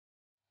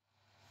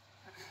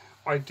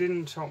I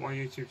didn't start my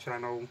YouTube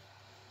channel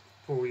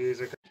 4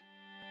 years ago.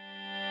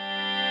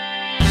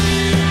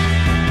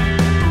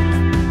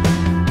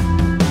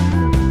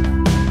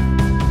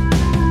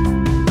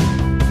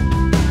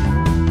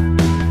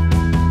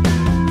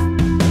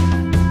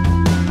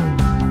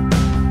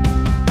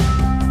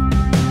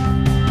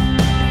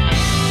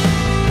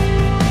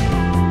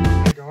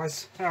 Hey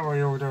guys, how are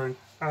you all doing?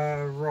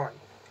 Right,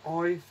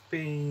 I've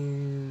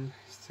been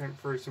sent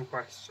through some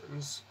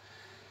questions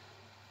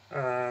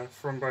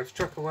from both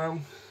Truckerwell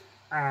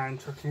and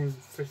Trucking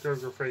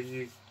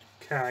Photography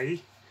UK.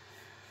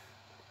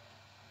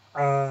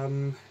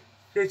 Go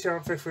to our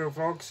fifth wheel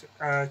vlogs.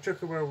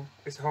 Truckerwell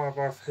is hard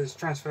off, has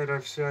transferred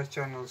over to their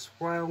channel as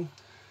well.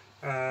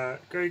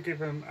 Go give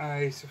them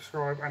a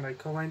subscribe and a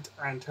comment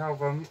and tell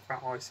them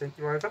that I sent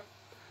you over.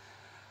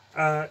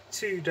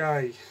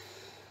 Today,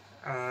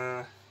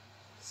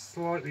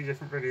 slightly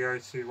different video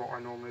to what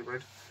I normally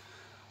would.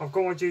 I've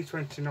got my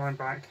G29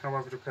 back,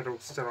 however the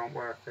pedals still aren't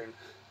working.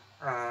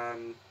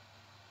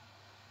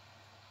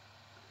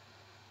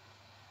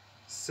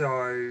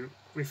 So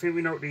we think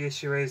we know what the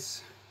issue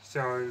is,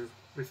 so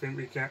we think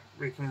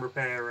we can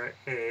repair it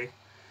here,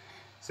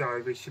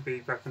 so we should be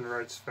back on the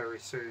roads very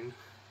soon.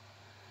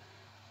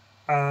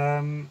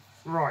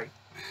 Right,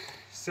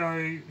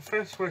 so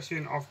first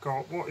question I've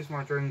got, what is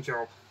my dream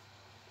job?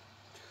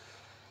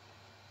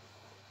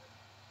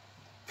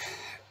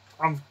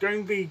 I'm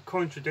going to be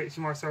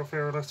contradicting myself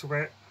here a little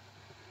bit.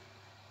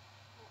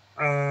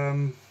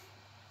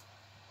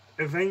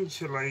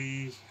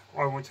 Eventually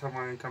I want to have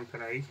my own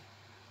company,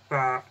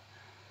 but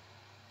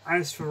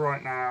as for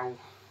right now,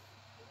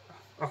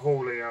 a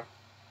haulier,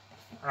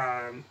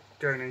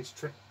 going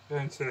into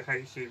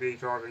HGV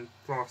driving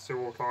class 2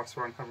 or class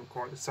 1, haven't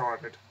quite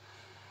decided.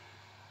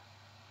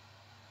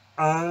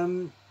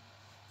 Another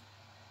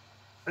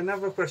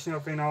question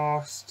I've been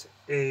asked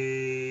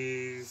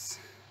is,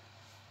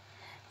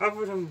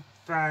 other than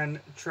van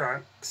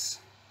trucks,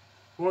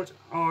 what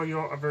are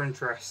your other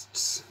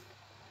interests?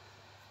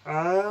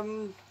 A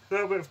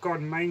little bit of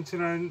garden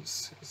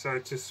maintenance, so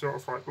just sort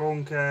of like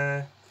lawn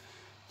care,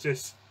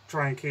 just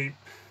try and keep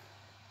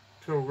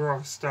tall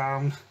grass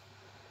down.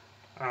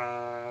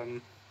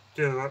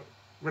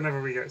 Whenever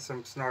we get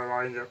some snow,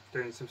 I end up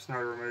doing some snow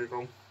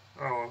removal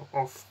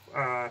off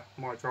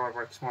my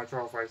driveway, because my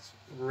driveway is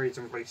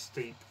reasonably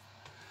steep.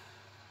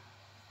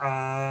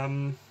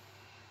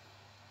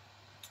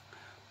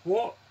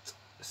 What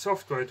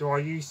software do I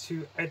use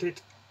to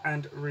edit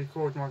and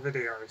record my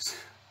videos?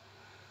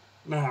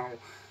 Now,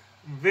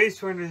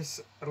 this one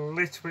is a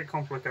little bit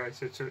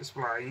complicated to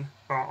explain,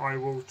 but I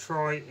will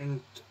try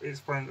and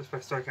explain it as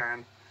best I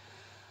can.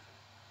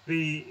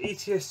 The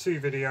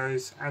ETS2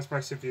 videos, as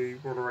most of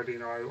you will already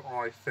know,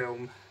 I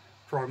film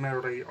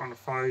primarily on a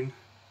phone.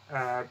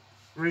 The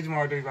reason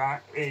why I do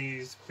that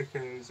is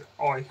because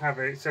I have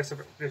it set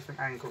up at different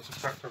angles. In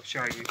fact, I'll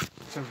show you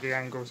some of the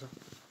angles.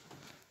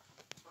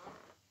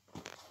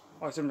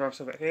 I sometimes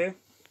have it here,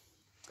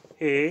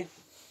 here,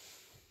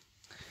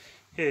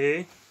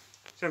 here.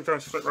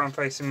 Sometimes flip around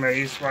facing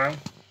me as well,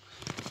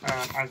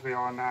 as we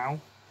are now.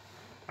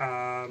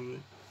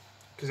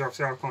 Because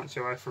obviously I can't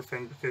show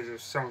everything because of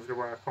some of the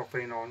work I've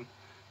been on.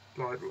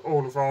 Like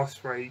all of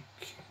last week,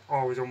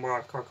 I was on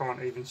work. I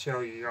can't even show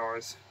you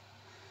guys.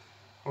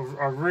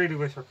 I really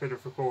wish I could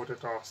have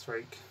recorded last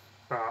week,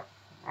 but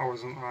I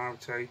wasn't allowed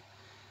to.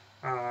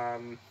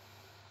 I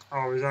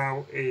was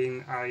out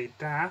in a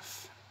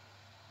DAF,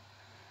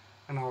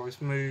 and I was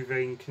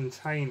moving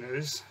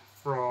containers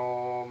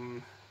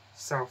from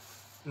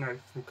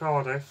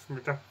Cardiff,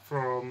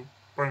 from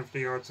one of the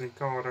yards in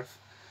Cardiff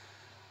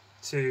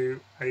to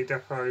a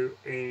depot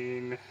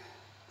in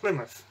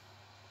Plymouth.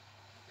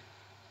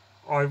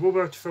 I will be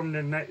able to film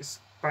the next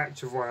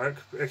batch of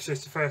work. It's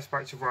just the first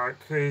batch of work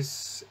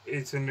because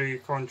it's a new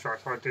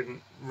contract. I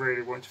didn't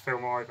really want to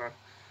film either.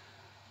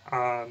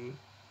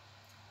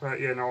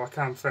 But you know, I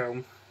can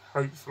film,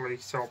 hopefully,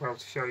 so I'll be able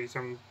to show you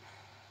some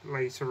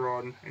later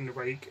on in the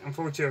week.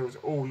 Unfortunately, it was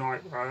all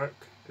night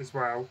work as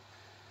well.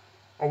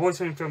 I was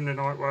going to film the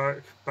night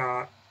work,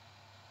 but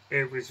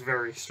it was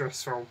very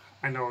stressful,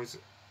 and I was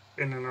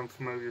in an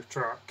unfamiliar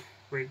truck,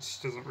 which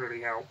doesn't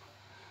really help.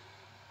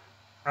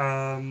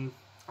 So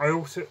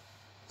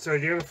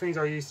the other things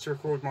I use to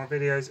record my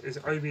videos is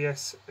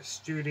OBS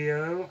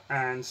Studio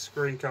and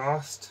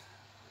Screencast.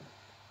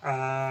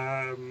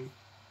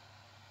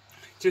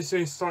 Just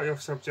doing slightly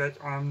off subject,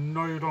 I'm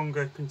no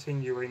longer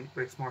continuing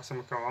with my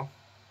summer car.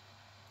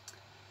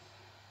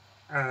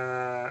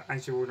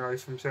 As you all know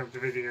from some of the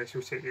videos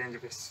you'll see at the end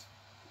of this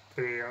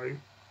video,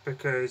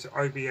 because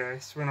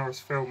OBS, when I was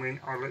filming,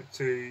 I looked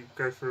to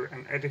go through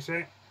and edit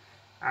it,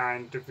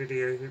 and the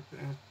video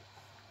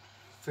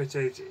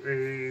footage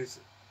is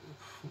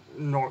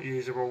not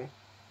usable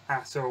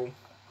at all.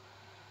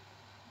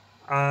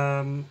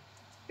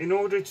 In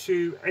order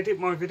to edit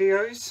my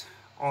videos,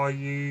 I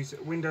use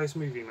Windows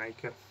Movie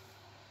Maker.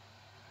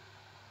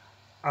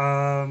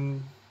 Are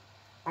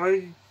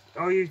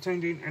you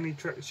attending any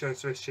trek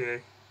shows this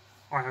year?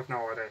 I have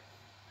no idea,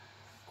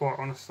 quite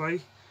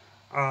honestly.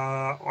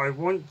 I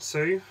want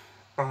to,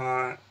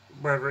 but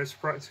whether it's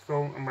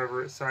practical and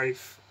whether it's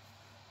safe,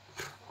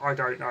 I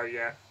don't know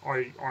yet.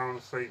 I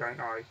honestly don't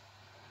know.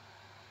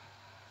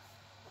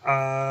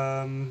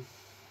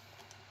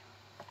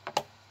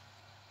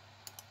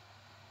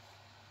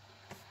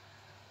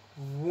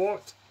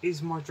 What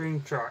is my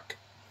dream truck?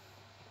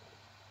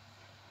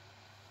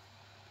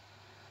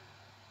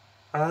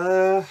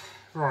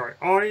 Right,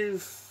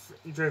 I've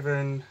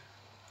driven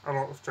a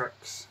lot of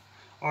trucks.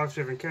 I've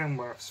driven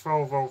Kenworths,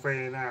 Volvo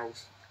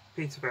V&Ls,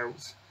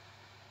 Peterbilts,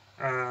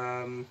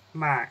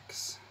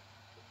 Max,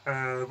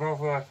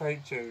 Volvo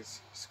FHs,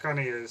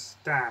 Scanias,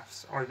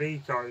 DAFs,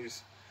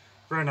 Ivecos,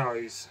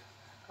 Renaults,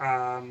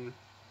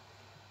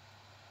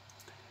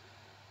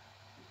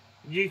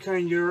 UK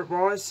and Europe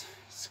wise,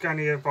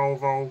 Scania,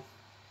 Volvo,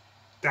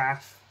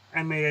 DAF,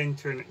 MAN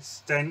to an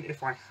extent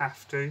if I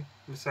have to.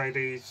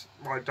 Mercedes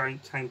I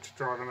don't tend to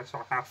drive unless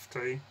I have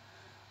to.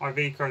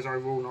 Ivecos I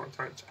will not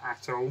touch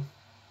at all.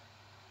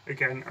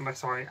 Again,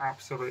 unless I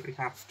absolutely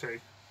have to.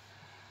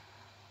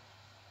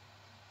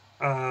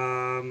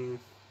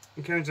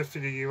 In terms of for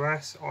the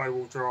US, I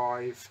will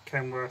drive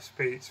Kenworth,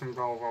 Speeds and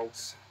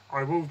Volvos.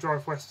 I will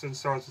drive Western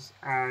Stars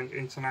and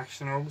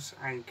Internationals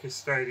and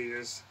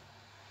Custodias.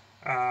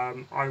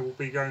 I will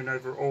be going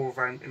over all of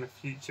them in a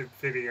future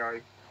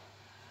video.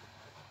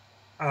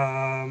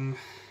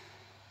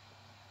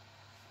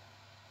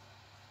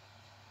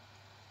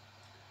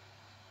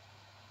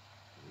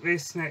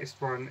 This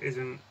next one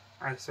isn't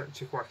as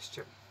such a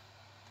question,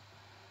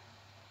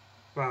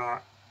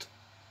 but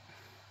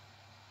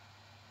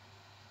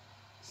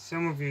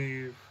some of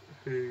you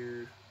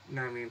who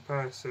know me in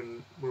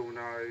person will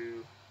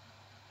know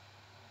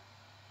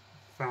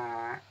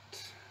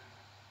that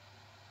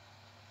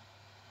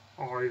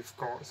I've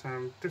got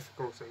some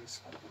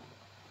difficulties.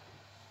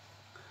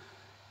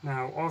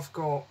 Now, I've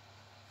got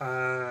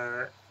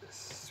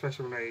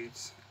special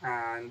needs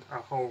and a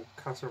whole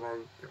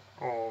catalogue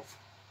of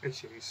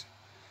issues,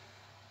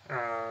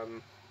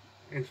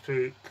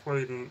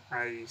 including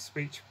a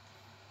speech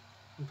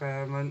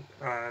impairment,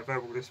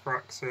 verbal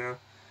dyspraxia,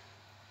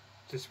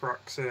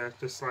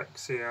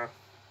 dyslexia,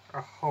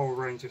 a whole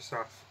range of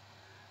stuff.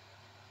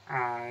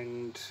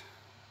 And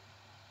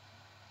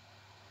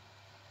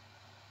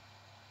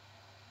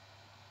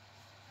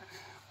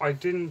I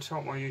didn't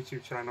start my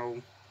YouTube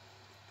channel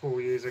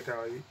 4 years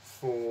ago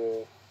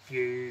for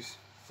views,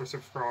 for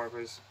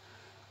subscribers.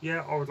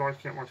 Yeah, I would like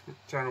to get my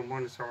channel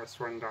monetized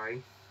one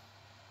day,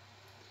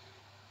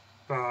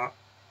 but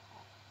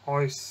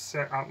I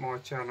set up my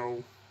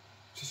channel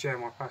to share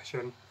my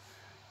passion,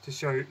 to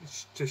show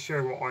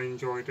what I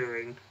enjoy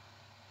doing,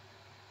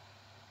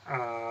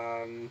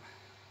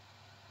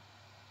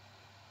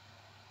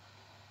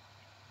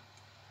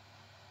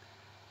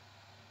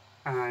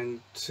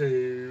 and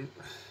to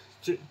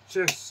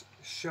just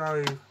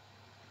show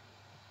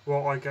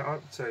what I get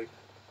up to.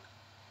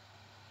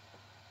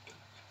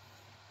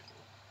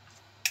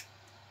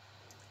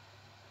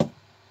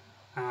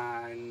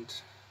 And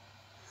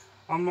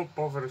I'm not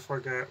bothered if I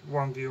get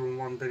 1 view on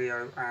one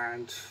video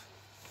and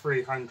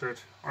 300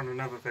 on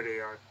another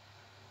video.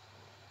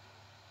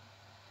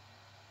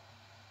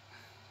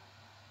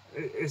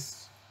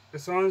 It's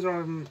as long as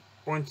I'm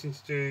wanting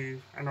to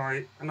do, and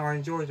I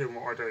enjoy doing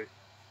what I do.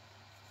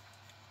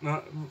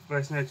 No,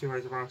 there's no two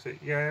ways about it.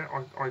 Yeah,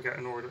 I get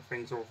annoyed at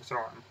things all the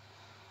time,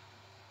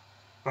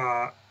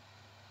 but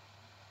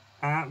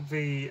at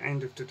the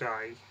end of the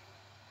day,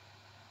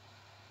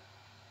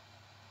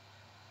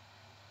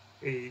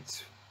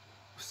 it's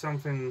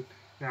something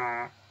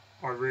that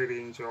I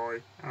really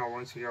enjoy and I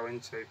want to go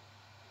into.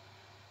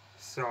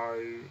 So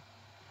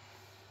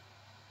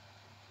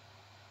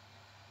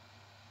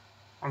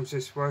I'm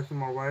just working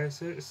my way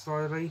at it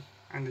slowly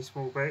and in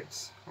small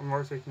bits. I'm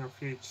not taking off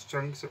huge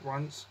chunks at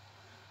once,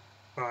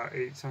 but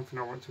it's something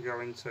I want to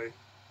go into,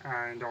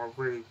 and I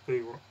really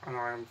do, and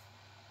I am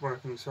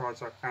working as hard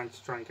as I can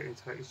to try and get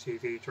into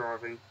HGV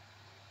driving.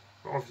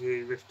 But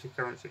obviously with the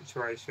current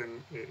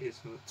situation it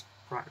isn't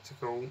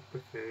practical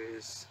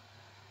because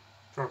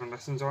driving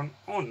lessons aren't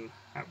on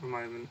at the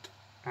moment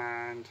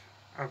and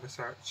other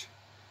such.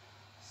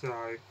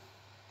 So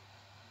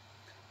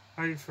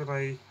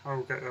hopefully I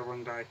will get there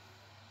one day.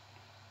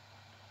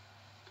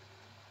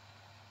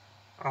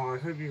 I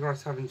hope you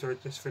guys have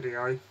enjoyed this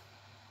video.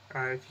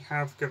 If you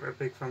have, give it a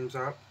big thumbs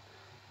up.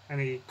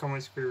 Any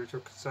comments, queries or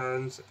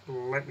concerns,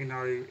 let me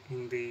know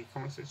in the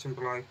comment section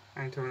below.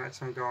 And until next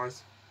time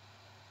guys,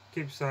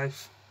 keep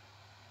safe.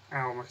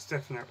 I'll most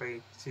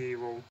definitely see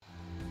you all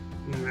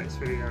in the next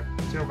video.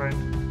 Until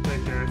then,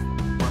 take care.